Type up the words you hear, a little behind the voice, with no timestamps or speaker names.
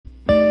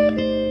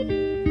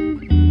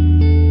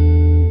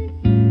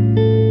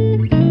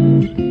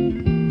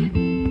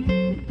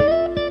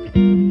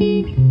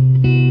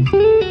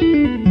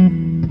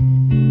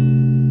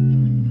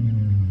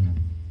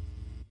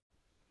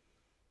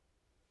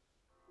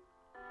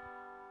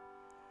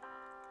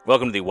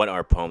Welcome to the What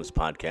Are Poems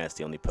podcast,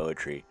 the only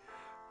poetry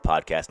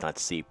podcast not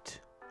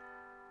seeped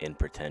in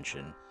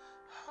pretension.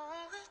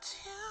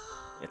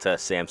 It's a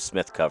Sam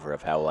Smith cover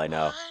of How Will I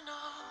Know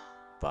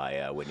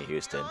by Whitney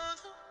Houston.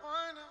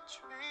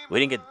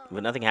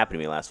 Nothing happened to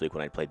me last week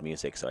when I played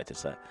music, so I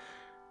just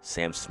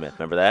Sam Smith.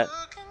 Remember that?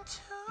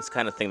 This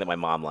kind of thing that my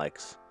mom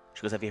likes.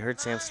 She goes, "Have you heard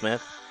Sam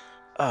Smith?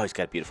 Oh, he's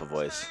got a beautiful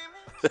voice."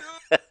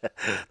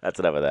 That's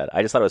enough of that.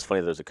 I just thought it was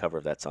funny there was a cover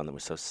of that song that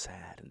was so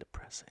sad and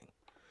depressing.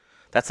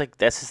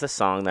 This is the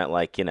song that,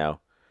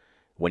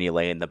 when you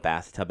lay in the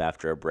bathtub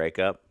after a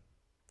breakup,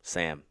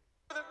 Sam.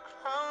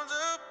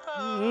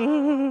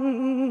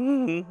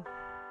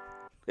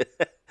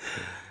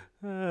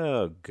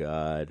 Oh,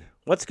 God.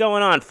 What's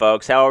going on,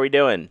 folks? How are we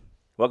doing?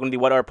 Welcome to the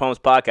What Are Poems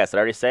podcast. Did I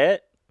already say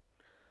it?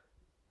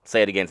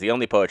 Say it again. It's the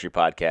only poetry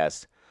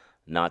podcast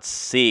not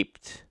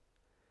seeped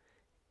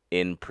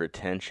in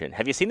pretension.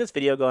 Have you seen this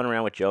video going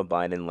around with Joe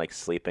Biden,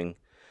 sleeping?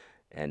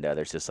 And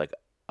there's this,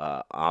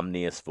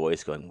 ominous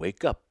voice going,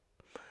 "Wake up,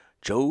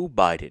 Joe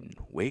Biden.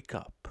 Wake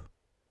up.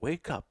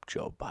 Wake up,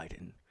 Joe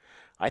Biden."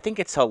 I think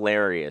it's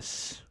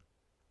hilarious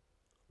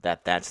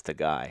that that's the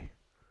guy.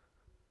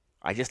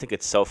 I just think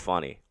it's so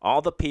funny.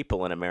 All the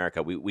people in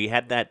America, we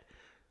had that,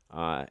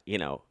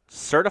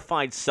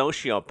 certified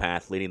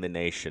sociopath leading the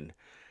nation.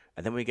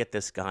 And then we get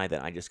this guy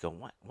that I just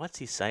go, what's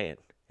he saying?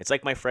 It's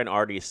like my friend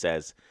Artie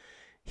says,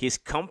 he's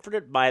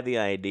comforted by the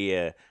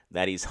idea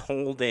that he's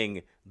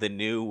holding the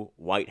new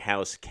White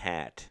House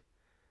cat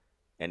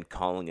and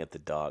calling it the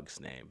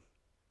dog's name.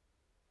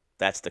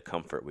 That's the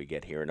comfort we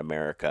get here in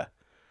America.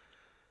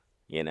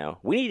 You know,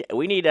 we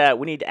need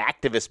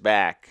activists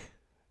back.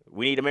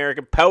 We need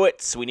American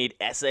poets. We need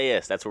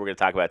essayists. That's what we're going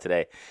to talk about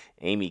today.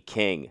 Amy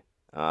King.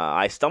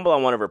 I stumbled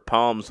on one of her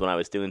poems when I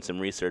was doing some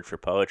research for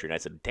poetry, and I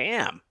said,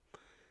 "Damn,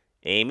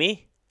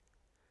 Amy,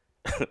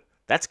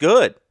 that's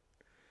good."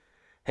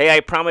 Hey, I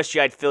promised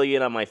you I'd fill you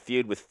in on my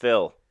feud with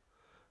Phil.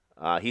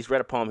 He's read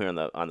a poem here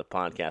on the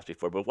podcast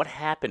before, but what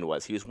happened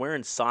was he was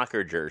wearing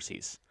soccer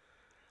jerseys.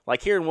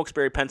 Like here in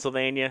Wilkes-Barre,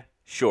 Pennsylvania,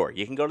 sure,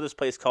 you can go to this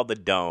place called the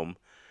Dome,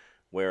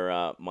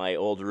 where my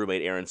old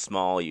roommate Aaron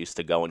Small used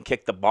to go and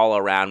kick the ball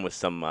around with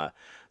some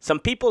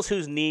peoples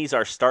whose knees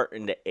are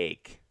starting to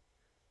ache.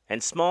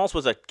 And Smalls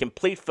was a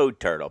complete food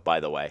turtle,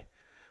 by the way.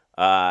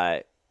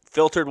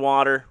 Filtered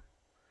water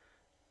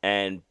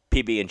and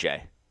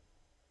PB&J.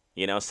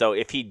 You know, so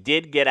if he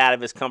did get out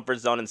of his comfort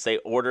zone and say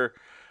order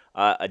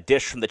a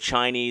dish from the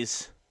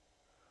Chinese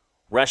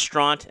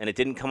restaurant and it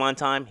didn't come on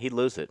time, he'd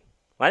lose it.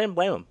 I didn't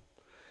blame him.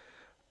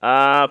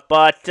 Yeah,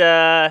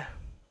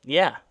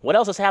 what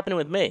else is happening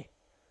with me?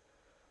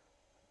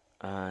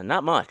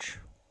 Not much.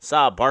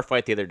 Saw a bar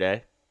fight the other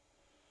day.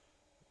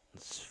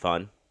 It's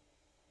fun.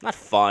 Not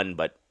fun,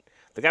 but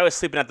the guy was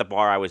sleeping at the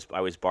bar. I was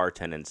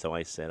bartending, so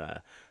I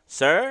said,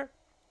 "Sir,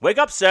 wake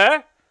up,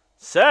 sir.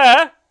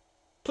 Sir,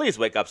 please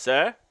wake up,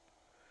 sir."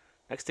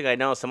 Next thing I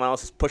know, someone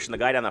else is pushing the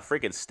guy down the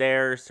freaking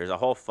stairs. There's a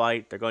whole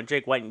fight. They're going,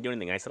 "Jake, why didn't you do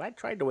anything?" I said, "I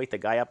tried to wake the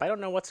guy up. I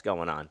don't know what's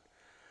going on.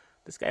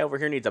 This guy over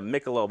here needs a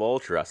Michelob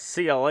Ultra.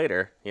 See you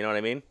later." You know what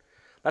I mean?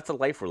 That's the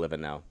life we're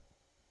living now.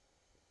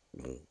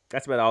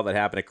 That's about all that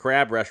happened. A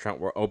crab restaurant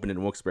were opened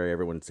in Wilkes-Barre.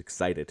 Everyone's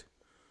excited.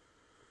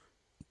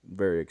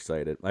 Very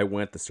excited. I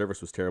went. The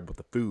service was terrible, but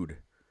the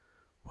food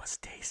was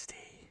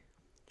tasty.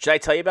 Should I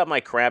tell you about my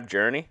crab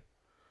journey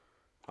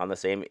on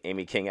this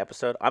Amy King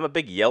episode? I'm a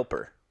big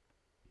Yelper.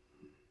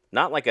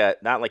 Not like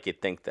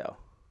you'd think, though.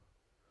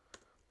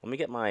 Let me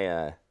get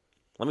my,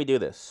 let me do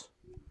this.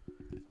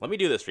 Let me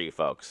do this for you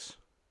folks.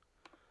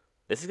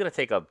 This is going to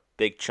take a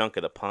big chunk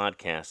of the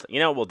podcast. You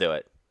know, we'll do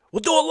it. We'll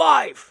do it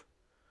live.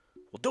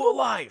 We'll do it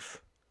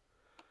live.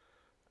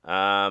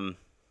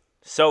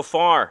 So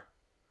far,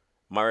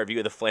 my review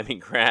of The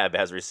Flaming Crab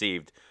has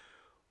received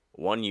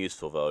 1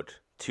 useful vote,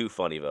 2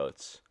 funny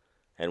votes,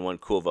 and 1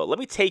 cool vote. Let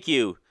me take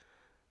you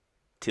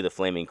to The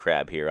Flaming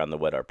Crab here on the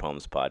What Are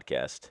Poems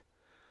podcast.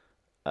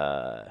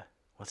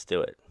 Let's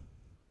do it.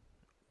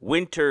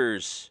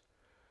 Winters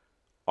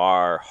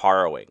are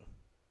harrowing.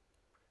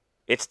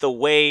 It's the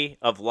way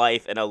of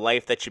life, and a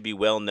life that should be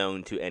well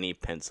known to any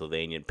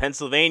Pennsylvanian.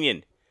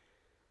 Pennsylvanian,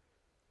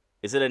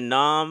 is it a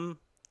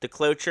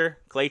nomenclature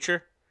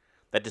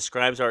that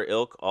describes our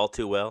ilk all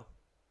too well?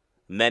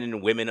 Men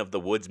and women of the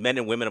woods, men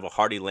and women of a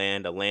hardy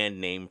land, a land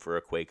named for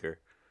a Quaker.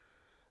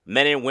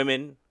 Men and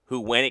women who,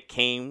 when it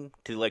came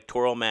to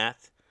electoral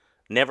math,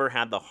 never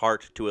had the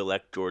heart to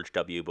elect George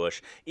W.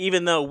 Bush,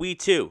 even though we,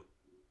 too,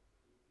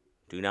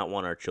 do not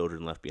want our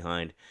children left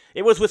behind.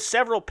 It was with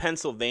several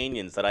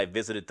Pennsylvanians that I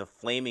visited the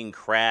Flaming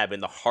Crab in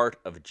the heart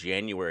of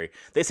January.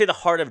 They say the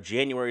heart of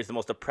January is the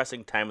most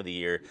depressing time of the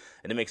year,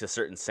 and it makes a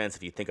certain sense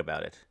if you think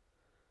about it.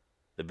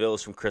 The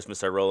bills from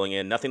Christmas are rolling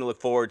in. Nothing to look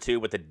forward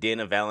to but the din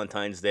of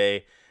Valentine's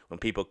Day when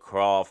people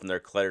crawl from their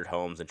cluttered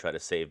homes and try to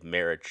save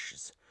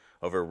marriages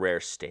over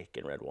rare steak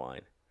and red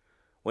wine.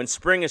 When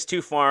spring is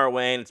too far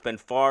away and it's been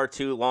far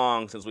too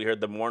long since we heard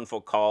the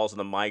mournful calls of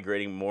the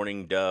migrating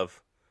mourning dove,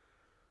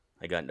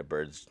 I got into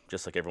birds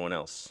just like everyone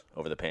else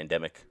over the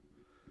pandemic.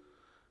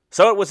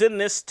 So it was in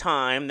this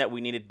time that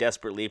we needed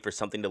desperately for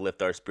something to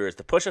lift our spirits,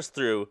 to push us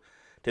through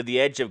to the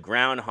edge of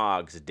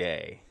Groundhog's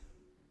Day.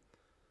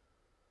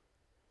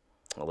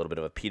 A little bit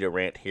of a Peter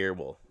rant here.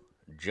 We'll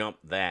jump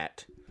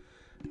that.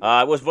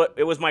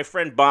 It was my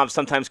friend Bob,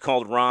 sometimes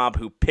called Rob,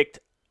 who picked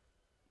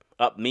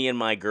up me and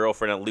my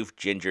girlfriend, Aloof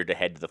Ginger, to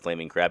head to the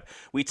Flaming Crab.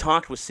 We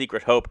talked with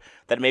secret hope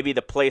that it may be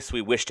the place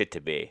we wished it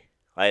to be.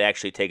 I had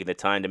actually taken the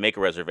time to make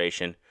a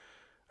reservation.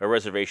 A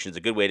reservation is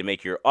a good way to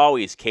make your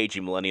always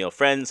cagey millennial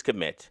friends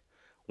commit.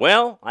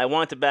 Well, I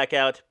wanted to back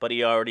out, but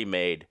he already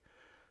made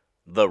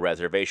the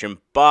reservation.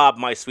 Bob,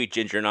 my sweet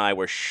Ginger, and I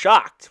were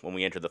shocked when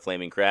we entered the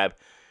Flaming Crab.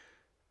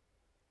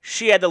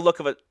 She had the look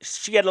of a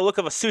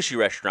sushi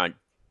restaurant.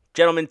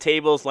 Gentlemen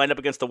tables lined up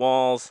against the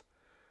walls.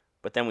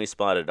 But then we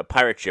spotted a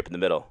pirate ship in the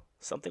middle,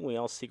 something we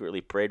all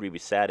secretly prayed we'd be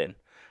sat in.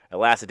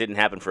 Alas, it didn't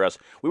happen for us.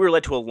 We were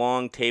led to a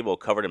long table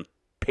covered in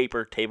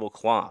paper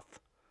tablecloth.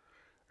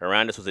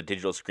 Around us was a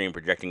digital screen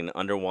projecting an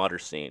underwater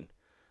scene.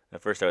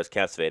 At first I was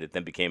captivated,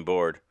 then became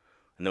bored,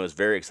 and then was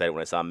very excited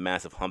when I saw a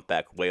massive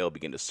humpback whale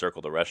begin to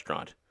circle the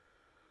restaurant.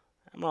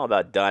 I'm all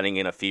about dining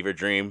in a fever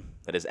dream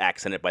that is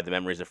accented by the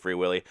memories of Free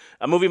Willy,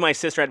 a movie my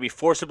sister had to be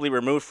forcibly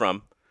removed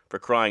from for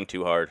crying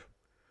too hard.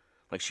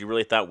 Like she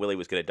really thought Willie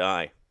was going to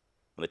die.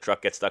 When the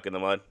truck gets stuck in the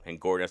mud and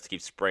Gordon has to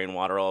keep spraying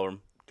water all over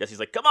him, Jesse's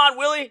like, "Come on,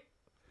 Willie!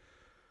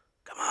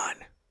 Come on."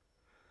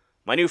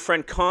 My new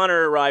friend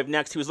Connor arrived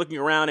next. He was looking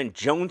around and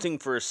jonesing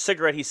for a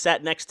cigarette. He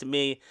sat next to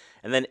me,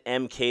 and then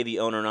MK, the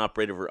owner and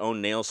operator of her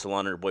own nail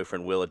salon, and her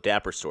boyfriend Will, a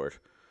dapper sort,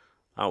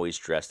 always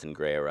dressed in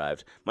gray,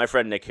 arrived. My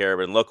friend Nick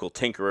Harriman, local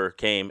tinkerer,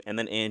 came, and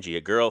then Angie,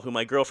 a girl who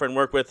my girlfriend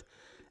worked with,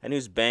 and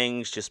whose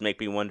bangs just make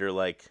me wonder,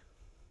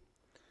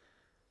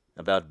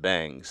 about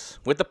bangs.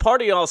 With the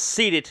party all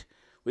seated,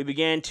 we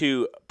began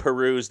to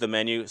peruse the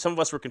menu. Some of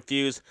us were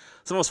confused.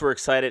 Some of us were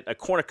excited. A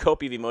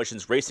cornucopia of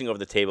emotions racing over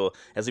the table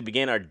as we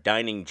began our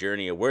dining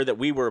journey, aware that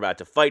we were about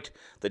to fight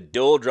the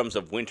doldrums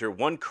of winter,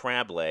 one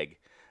crab leg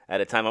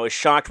at a time. I was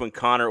shocked when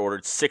Connor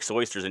ordered 6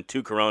 oysters and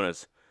 2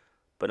 Coronas,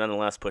 but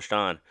nonetheless pushed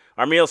on.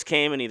 Our meals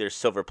came in either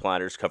silver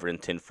platters covered in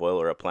tin foil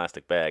or a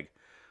plastic bag.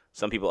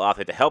 Some people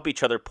opted to help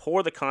each other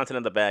pour the content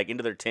of the bag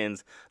into their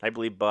tins. I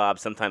believe Bob,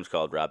 sometimes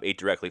called Rob, ate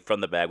directly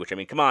from the bag, which, I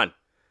mean, come on.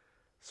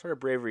 Sort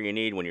of bravery you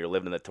need when you're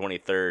living in the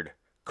 23rd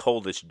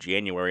coldest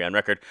January on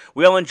record.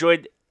 We all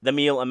enjoyed the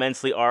meal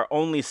immensely. Our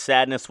only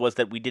sadness was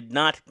that we did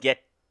not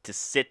get to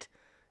sit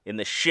in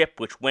the ship,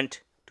 which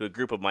went to a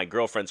group of my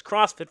girlfriend's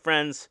CrossFit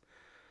friends.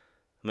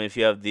 I mean, if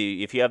you have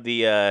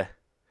the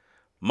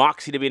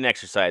moxie to be an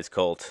exercise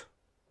cult,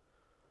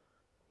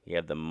 you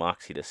have the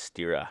moxie to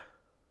steer a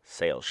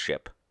sail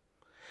ship.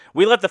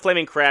 We left the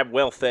Flaming Crab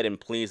well fed and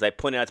pleased. I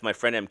pointed out to my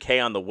friend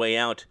MK on the way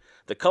out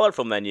the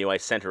colorful menu I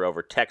sent her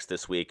over text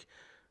this week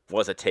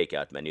was a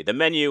takeout menu. The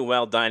menu,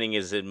 while dining,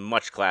 is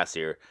much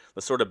classier.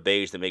 The sort of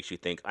beige that makes you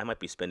think, I might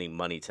be spending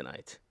money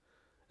tonight.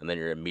 And then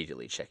you're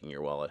immediately checking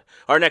your wallet.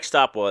 Our next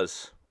stop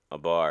was a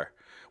bar,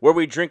 where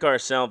we drink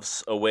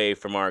ourselves away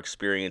from our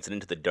experience and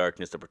into the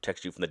darkness that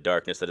protects you from the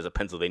darkness that is a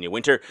Pennsylvania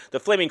winter. The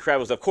Flaming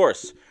Crab was, of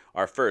course,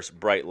 our first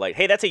bright light.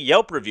 Hey, that's a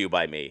Yelp review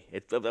by me.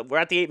 We're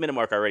at the 8-minute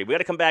mark already. We got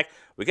to come back.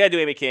 We got to do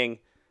Amy King.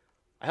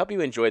 I hope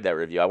you enjoyed that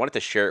review. I wanted to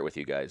share it with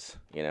you guys,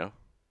 you know.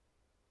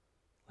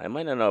 I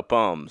might not know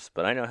poems,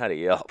 but I know how to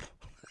Yelp.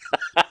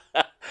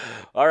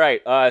 All right,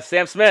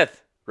 Sam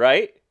Smith,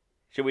 right?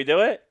 Should we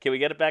do it? Can we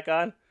get it back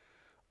on?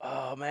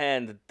 Oh,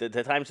 man, the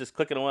time's just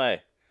clicking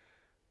away.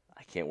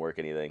 I can't work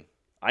anything.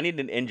 I need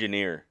an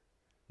engineer.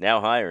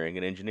 Now hiring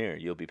an engineer.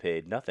 You'll be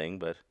paid nothing,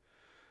 but...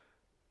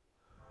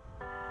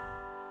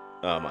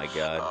 Oh, my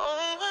God.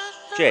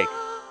 Jake,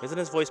 isn't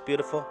his voice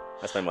beautiful?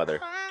 That's my mother.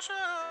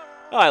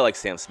 Oh, I like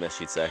Sam Smith,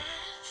 she'd say.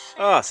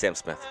 Oh, Sam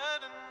Smith.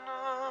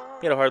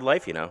 He had a hard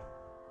life, you know.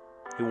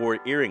 He wore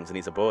earrings and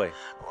he's a boy.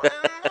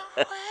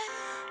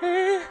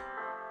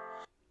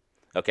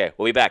 Okay,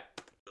 we'll be back.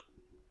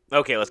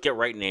 Okay, let's get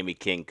right in Amy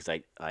King, because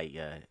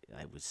I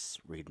was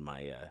reading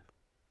my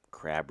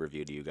crab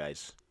review to you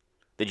guys.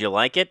 Did you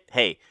like it?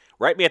 Hey,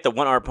 write me at the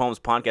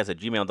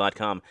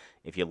 1hourpoemspodcast@gmail.com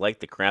if you like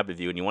the crab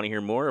review and you want to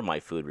hear more of my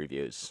food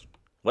reviews.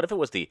 What if it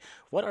was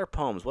what are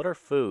poems? What are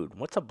food?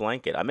 What's a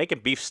blanket? I'm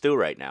making beef stew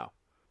right now.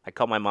 I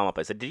called my mom up.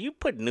 I said, did you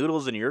put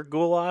noodles in your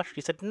goulash?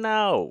 She said,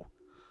 no.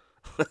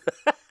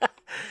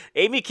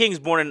 Amy King's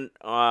born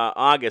on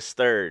August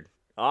 3rd,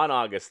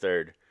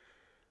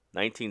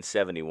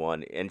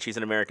 1971, and she's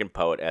an American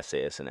poet,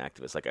 essayist, and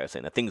activist, like I was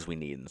saying, the things we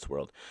need in this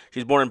world.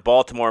 She's born in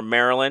Baltimore,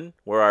 Maryland,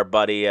 where our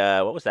buddy,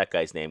 what was that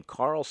guy's name?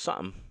 Carl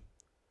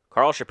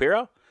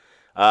Shapiro,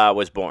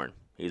 was born.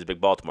 He was a big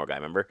Baltimore guy,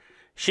 remember?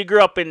 She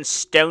grew up in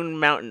Stone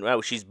Mountain.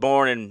 Oh, she's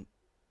born in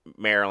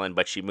Maryland,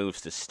 but she moves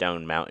to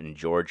Stone Mountain,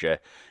 Georgia,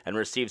 and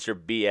receives her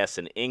B.S.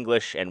 in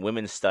English and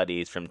Women's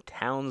Studies from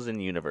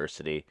Townsend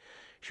University.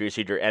 She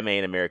received her M.A.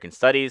 in American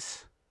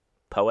Studies,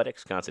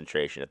 Poetics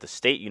concentration at the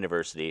State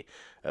University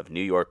of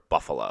New York,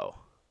 Buffalo,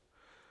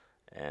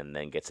 and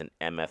then gets an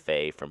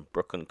MFA from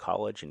Brooklyn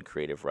College in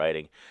creative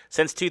writing.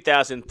 Since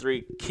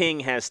 2003, King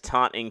has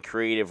taught in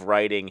creative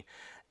writing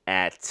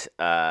at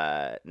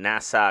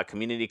Nassau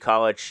Community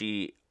College.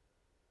 She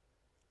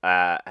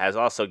has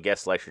also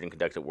guest lectured and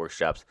conducted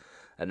workshops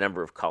at a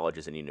number of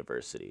colleges and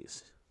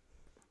universities.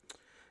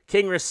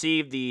 King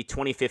received the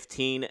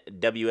 2015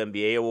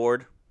 WNBA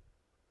award.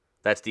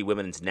 That's the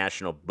Women's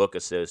National Book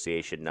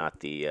Association, not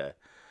the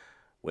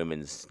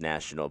Women's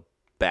National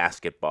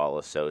Basketball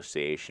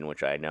Association,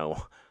 which I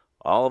know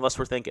all of us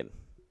were thinking.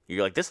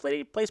 You're like, this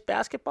lady plays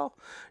basketball?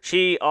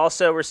 She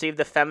also received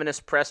the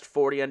Feminist Press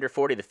 40 Under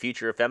 40, the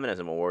Future of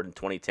Feminism Award in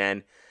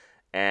 2010.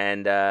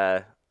 And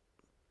in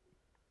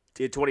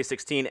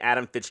 2016,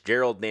 Adam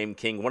Fitzgerald named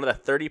King one of the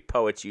 30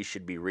 poets you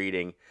should be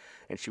reading.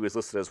 And she was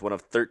listed as one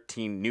of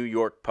 13 New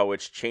York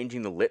poets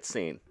changing the lit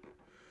scene.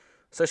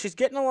 So she's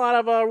getting a lot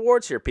of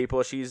awards here,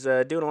 people. She's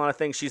doing a lot of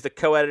things. She's the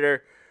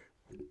co-editor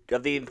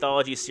of the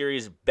anthology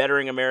series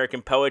Bettering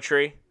American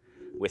Poetry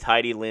with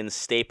Heidi Lynn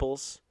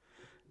Staples.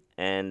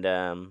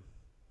 And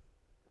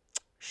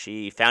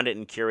she founded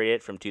and curated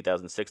it from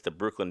 2006, the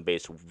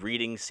Brooklyn-based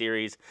reading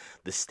series,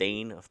 The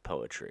Stain of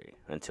Poetry,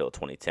 until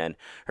 2010.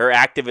 Her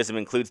activism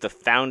includes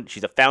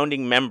she's a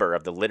founding member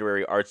of the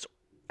literary arts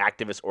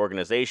activist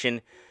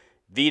organization,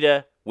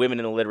 VITA, Women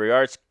in the Literary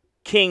Arts.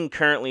 King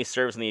currently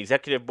serves on the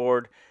executive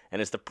board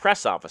and is the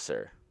press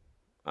officer,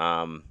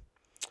 known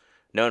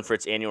for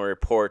its annual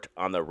report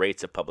on the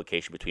rates of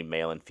publication between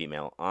male and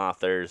female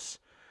authors.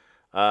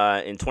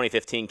 In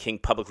 2015, King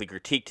publicly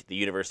critiqued the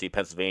University of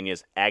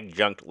Pennsylvania's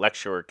adjunct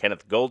lecturer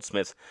Kenneth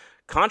Goldsmith's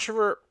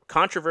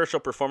controversial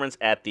performance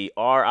at the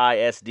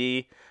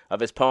RISD of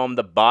his poem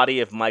The Body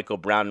of Michael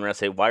Brown, and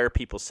essay, Why Are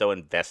People So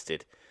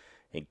Invested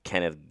in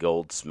Kenneth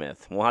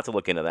Goldsmith? We'll have to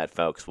look into that,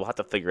 folks. We'll have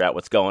to figure out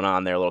what's going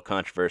on there, a little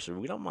controversy.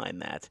 We don't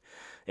mind that.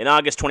 In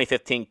August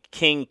 2015,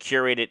 King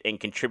curated and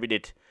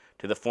contributed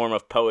to the Form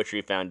of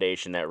Poetry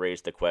Foundation that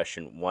raised the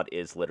question, what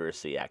is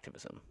literacy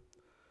activism?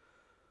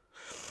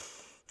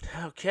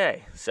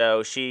 Okay,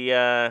 so she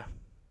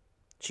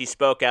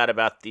spoke out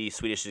about the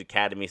Swedish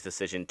Academy's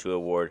decision to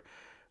award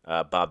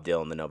Bob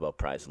Dylan the Nobel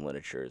Prize in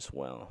Literature as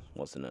well.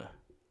 Wasn't a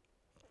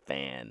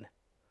fan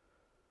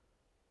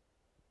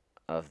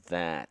of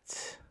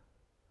that.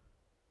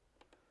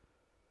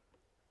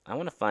 I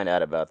want to find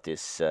out about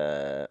this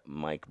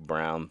Mike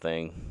Brown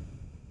thing.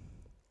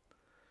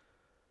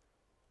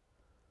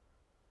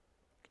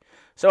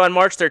 So on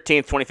March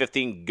 13th,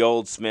 2015,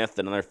 Goldsmith,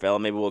 another fellow,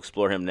 maybe we'll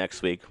explore him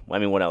next week. I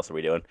mean, what else are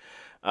we doing?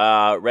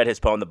 Read his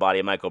poem, The Body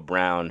of Michael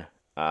Brown,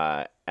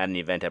 at an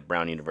event at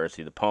Brown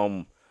University. The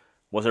poem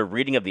was a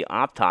reading of the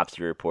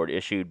autopsy report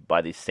issued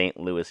by the St.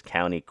 Louis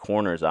County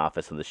Coroner's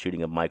Office of the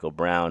shooting of Michael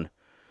Brown,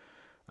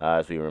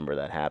 as we remember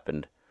that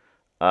happened.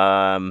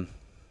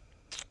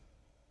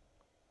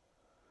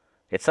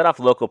 It set off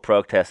local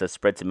protests that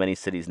spread to many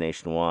cities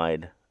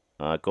nationwide.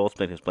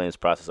 Goldsmith explained his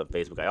process on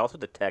Facebook. I also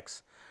did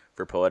text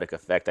for poetic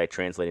effect. I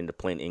translated into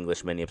plain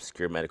English many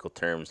obscure medical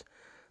terms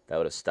that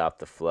would have stopped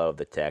the flow of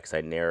the text.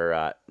 I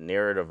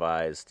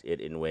narrativized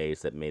it in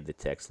ways that made the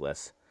text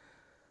less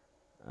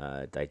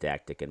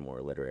didactic and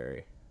more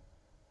literary.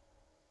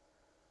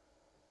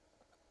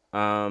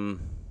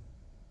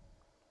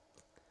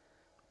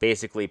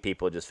 Basically,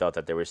 people just felt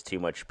that there was too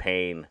much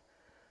pain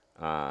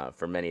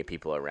for many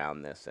people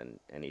around this,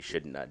 and he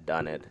shouldn't have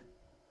done it.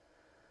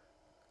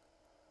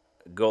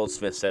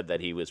 Goldsmith said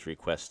that he was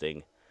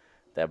requesting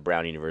that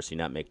Brown University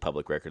not make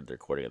public record of the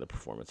recording of the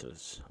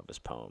performances of his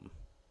poem.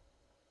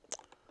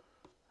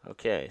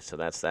 Okay, so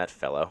that's that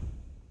fellow.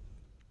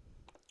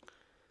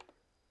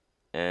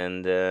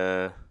 And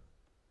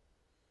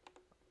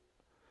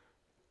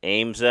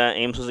Ames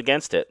was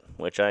against it,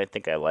 which I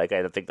think I like.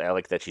 I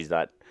like that she's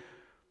not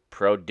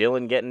pro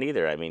Dylan getting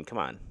either. I mean, come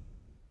on.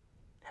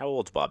 How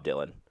old's Bob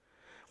Dylan?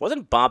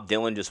 Wasn't Bob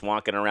Dylan just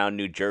walking around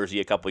New Jersey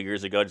a couple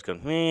years ago, just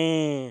going,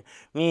 meh,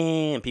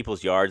 meh, in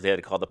people's yards? They had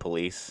to call the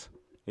police.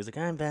 He was like,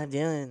 I'm Bob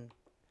Dylan.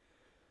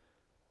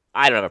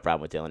 I don't have a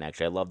problem with Dylan,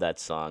 actually. I love that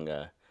song.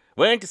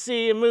 Went to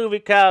see a movie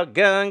called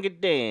Gunga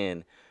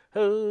Din.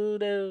 We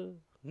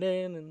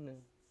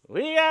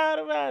got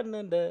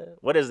a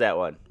What is that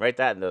one? Write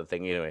that into the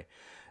thing anyway,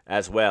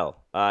 as well.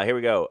 Here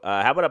we go.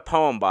 How about a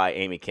poem by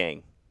Amy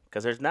King?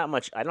 Because there's not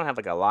much. I don't have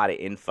like a lot of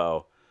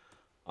info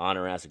on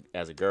her as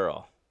a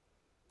girl.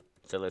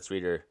 So let's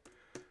read her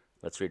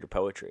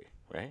poetry,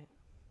 right?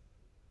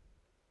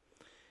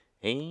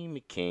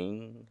 Amy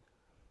King.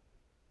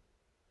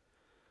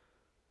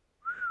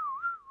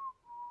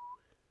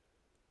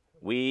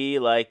 We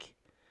like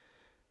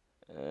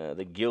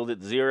the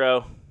Gilded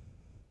Zero.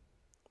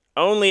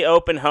 Only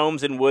open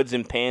homes and woods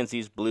and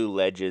pansies, blue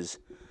ledges,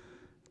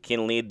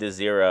 can lead the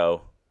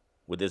zero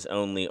with his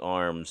only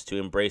arms to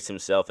embrace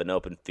himself in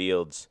open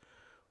fields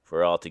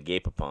for all to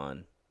gape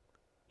upon.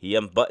 He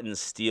unbuttons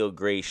steel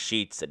gray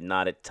sheets at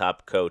knotted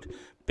top coat,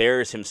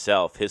 bears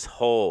himself, his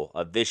whole,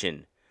 a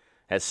vision,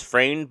 as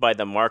framed by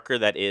the marker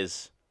that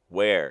is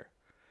where,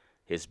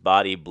 his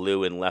body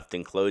blue and left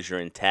enclosure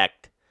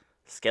intact,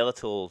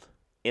 skeletal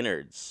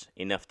innards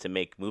enough to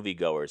make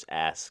moviegoers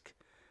ask,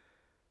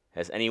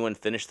 has anyone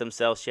finished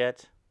themselves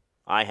yet?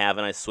 I have,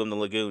 and I swim the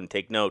lagoon.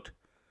 Take note.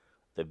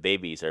 The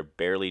babies are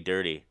barely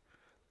dirty.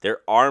 Their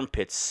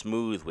armpits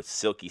smooth with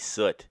silky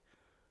soot.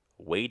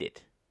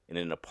 Weighted in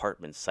an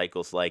apartment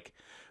cycles like,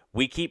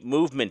 we keep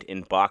movement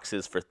in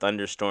boxes for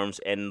thunderstorms,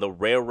 and the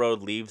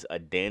railroad leaves a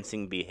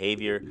dancing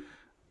behavior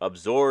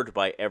absorbed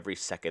by every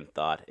second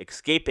thought,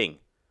 escaping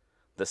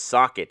the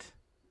socket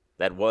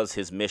that was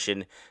his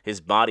mission, his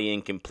body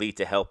incomplete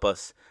to help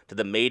us, to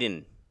the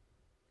maiden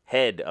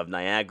head of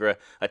Niagara,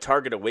 a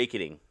target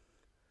awakening.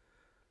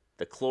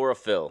 The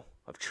chlorophyll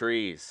of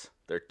trees,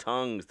 their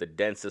tongues the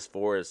densest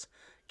forest,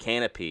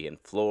 canopy and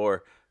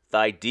floor,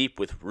 thigh deep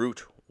with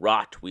root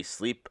rot, we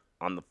sleep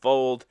on the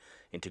fold,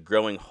 into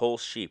growing whole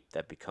sheep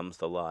that becomes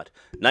the lot.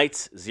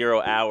 Night's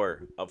 0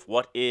 hour of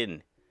what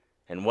in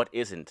and what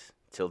isn't,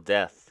 till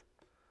death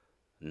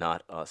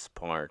not us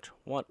part.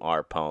 What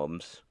are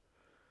poems?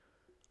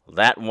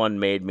 That one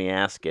made me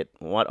ask it.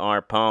 What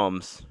are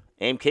poems?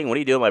 Aim King, what are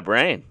you doing to my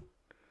brain?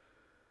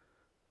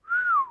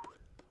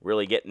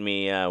 Really getting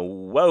me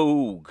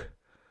wogue.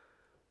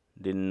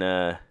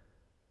 Amy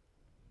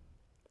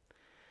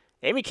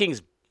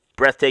King's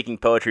breathtaking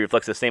poetry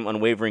reflects the same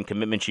unwavering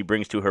commitment she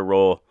brings to her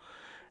role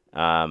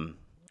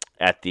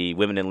at the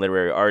Women in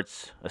Literary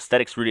Arts,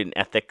 aesthetics rooted in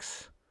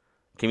ethics,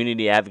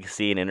 community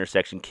advocacy, and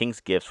intersection. King's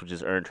gifts, which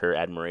has earned her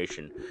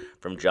admiration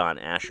from John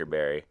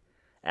Ashbery,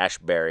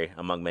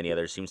 among many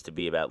others, seems to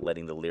be about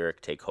letting the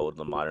lyric take hold of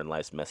the modern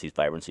life's messy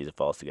vibrancies. It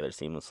falls together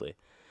seamlessly.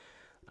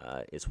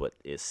 Is what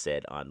is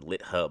said on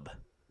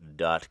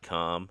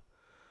lithub.com.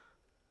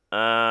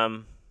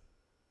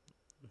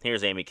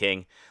 Here's Amy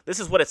King. This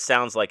is what it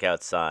sounds like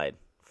outside.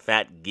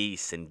 Fat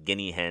geese and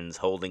guinea hens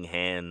holding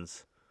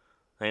hands.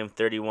 I am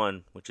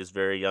 31, which is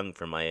very young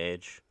for my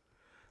age.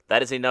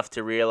 That is enough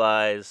to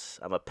realize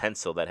I'm a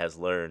pencil that has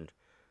learned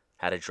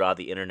how to draw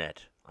the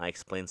internet. I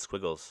explain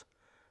squiggles,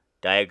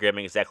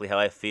 diagramming exactly how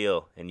I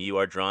feel, and you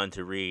are drawn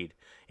to read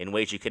in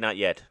ways you cannot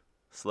yet.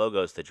 Slow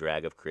goes the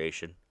drag of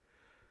creation.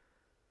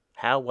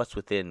 How what's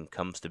within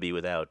comes to be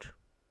without,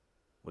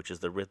 which is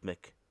the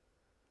rhythmic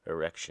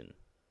erection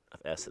of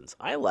essence.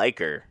 I like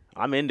her.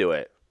 I'm into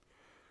it.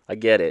 I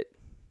get it.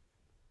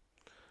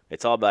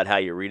 It's all about how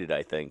you read it,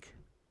 I think.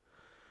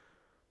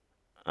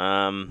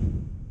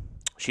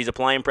 She's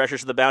applying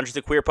pressures to the boundaries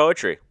of queer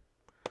poetry.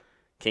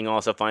 King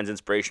also finds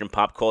inspiration in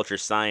pop culture,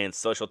 science,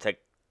 social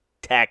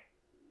can't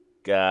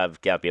be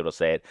able to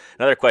say it,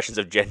 and other questions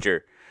of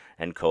gender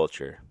and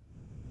culture.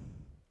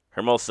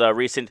 Her most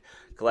recent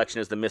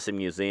collection is The Missing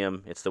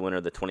Museum. It's the winner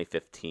of the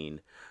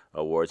 2015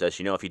 awards. As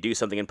you know, if you do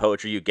something in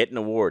poetry, you get an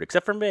award,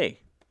 except for me.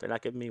 They're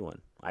not giving me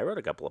one. I wrote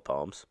a couple of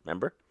poems,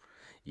 remember?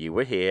 You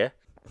were here.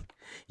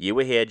 You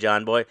were here,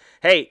 John Boy.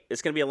 Hey,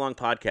 it's going to be a long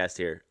podcast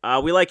here.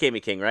 We like Amy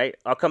King, right?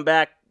 I'll come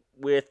back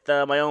with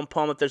my own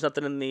poem if there's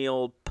nothing in the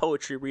old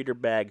poetry reader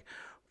bag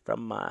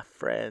from my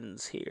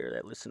friends here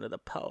that listen to the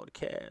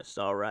podcast.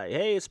 All right.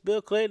 Hey, it's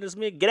Bill Clinton. It's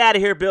me. Get out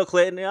of here, Bill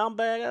Clinton. I'm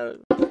back.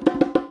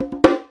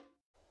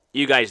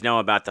 You guys know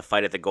about the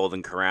fight at the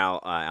Golden Corral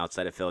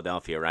outside of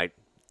Philadelphia, right?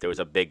 There was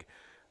a big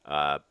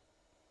buffet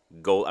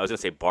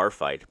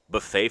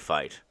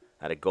fight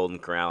at a Golden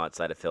Corral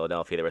outside of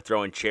Philadelphia. They were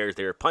throwing chairs.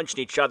 They were punching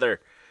each other.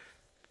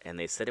 And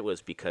they said it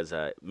was because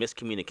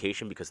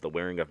miscommunication because of the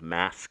wearing of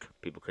masks.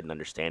 People couldn't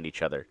understand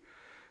each other.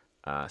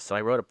 So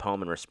I wrote a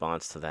poem in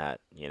response to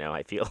that. You know,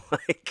 I feel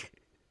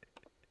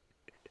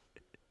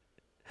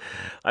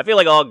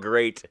like all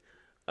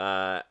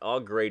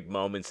great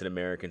moments in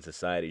American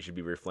society should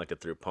be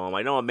reflected through poem.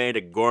 I know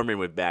Amanda Gorman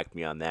would back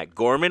me on that.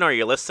 Gorman, are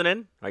you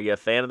listening? Are you a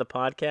fan of the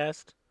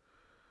podcast?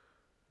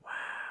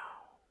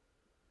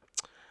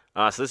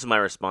 Wow. So this is my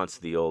response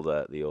to the old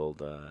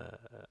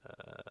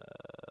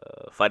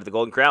fight at the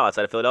Golden Corral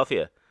outside of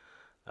Philadelphia.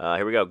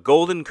 Here we go.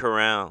 Golden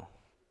Corral.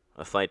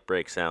 A fight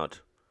breaks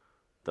out.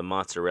 The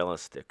mozzarella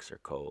sticks are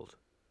cold.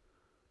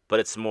 But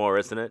it's more,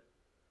 isn't it?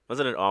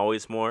 Wasn't it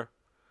always more?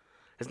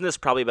 Isn't this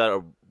probably about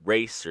a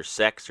race or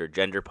sex or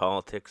gender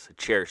politics? A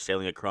chair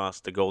sailing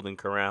across the Golden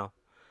Corral?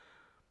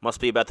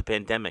 Must be about the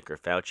pandemic or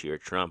Fauci or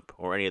Trump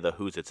or any of the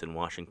who's-its in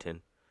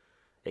Washington.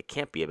 It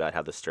can't be about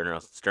how the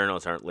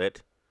sternos aren't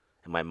lit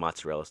and my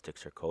mozzarella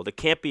sticks are cold. It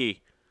can't be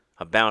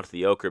about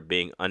the ochre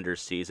being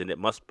underseasoned. It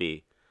must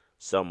be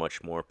so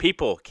much more.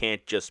 People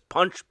can't just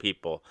punch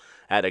people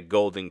at a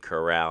Golden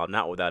Corral,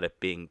 not without it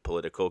being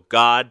political.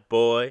 God,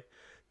 boy,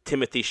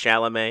 Timothy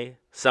Chalamet,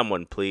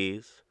 someone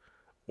please,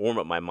 warm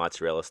up my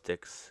mozzarella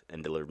sticks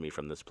and deliver me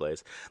from this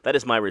place. That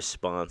is my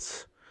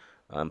response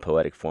on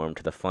poetic form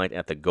to the fight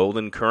at the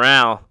Golden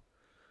Corral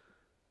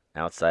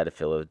outside of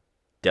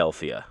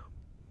Philadelphia.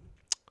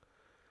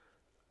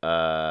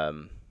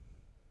 Oh,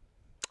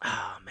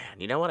 man,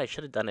 you know what? I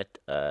should have done it,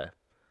 I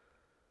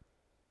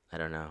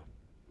don't know.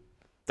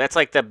 That's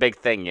like the big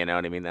thing, you know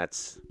what I mean?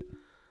 That's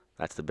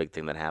the big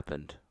thing that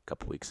happened a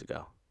couple weeks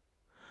ago.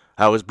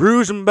 I was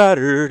bruised and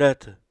battered at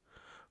the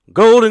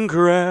Golden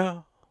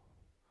Corral,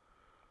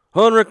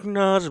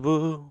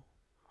 unrecognizable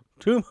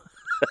to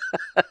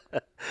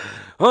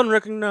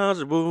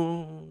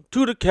unrecognizable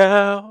to the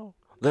cow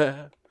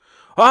that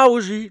I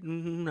was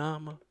eating.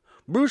 I'm a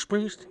Bruce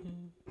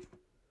Springsteen.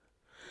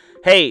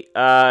 Hey,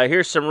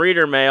 here's some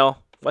reader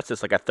mail. What's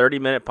this, like a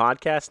 30-minute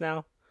podcast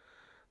now?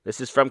 This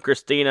is from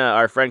Christina,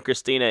 our friend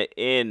Christina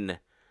in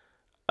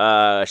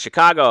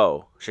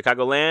Chicago.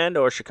 Chicagoland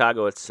or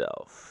Chicago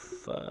itself?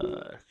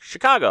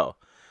 Chicago.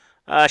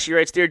 She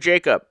writes, Dear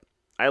Jacob,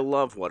 I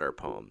love What Are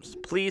Poems.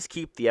 Please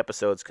keep the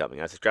episodes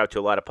coming. I subscribe to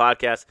a lot of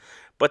podcasts,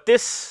 but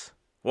this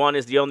one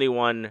is the only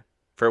one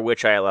for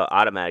which I allow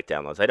automatic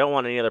downloads. I don't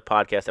want any other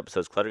podcast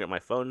episodes cluttering up my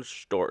phone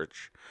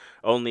storage.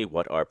 Only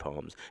What Are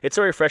Poems. It's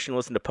so refreshing to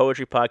listen to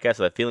poetry podcasts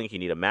without feeling like you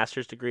need a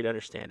master's degree to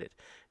understand it.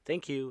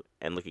 Thank you,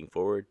 and looking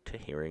forward to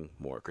hearing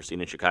more.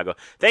 Christina in Chicago.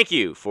 Thank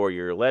you for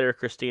your letter,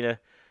 Christina.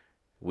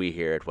 We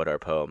here at What Are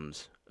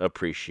Poems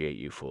appreciate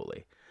you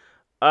fully.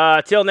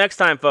 Till next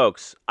time,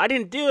 folks. I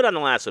didn't do it on the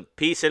last one.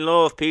 Peace and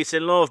love,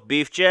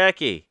 Beef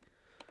Jackie.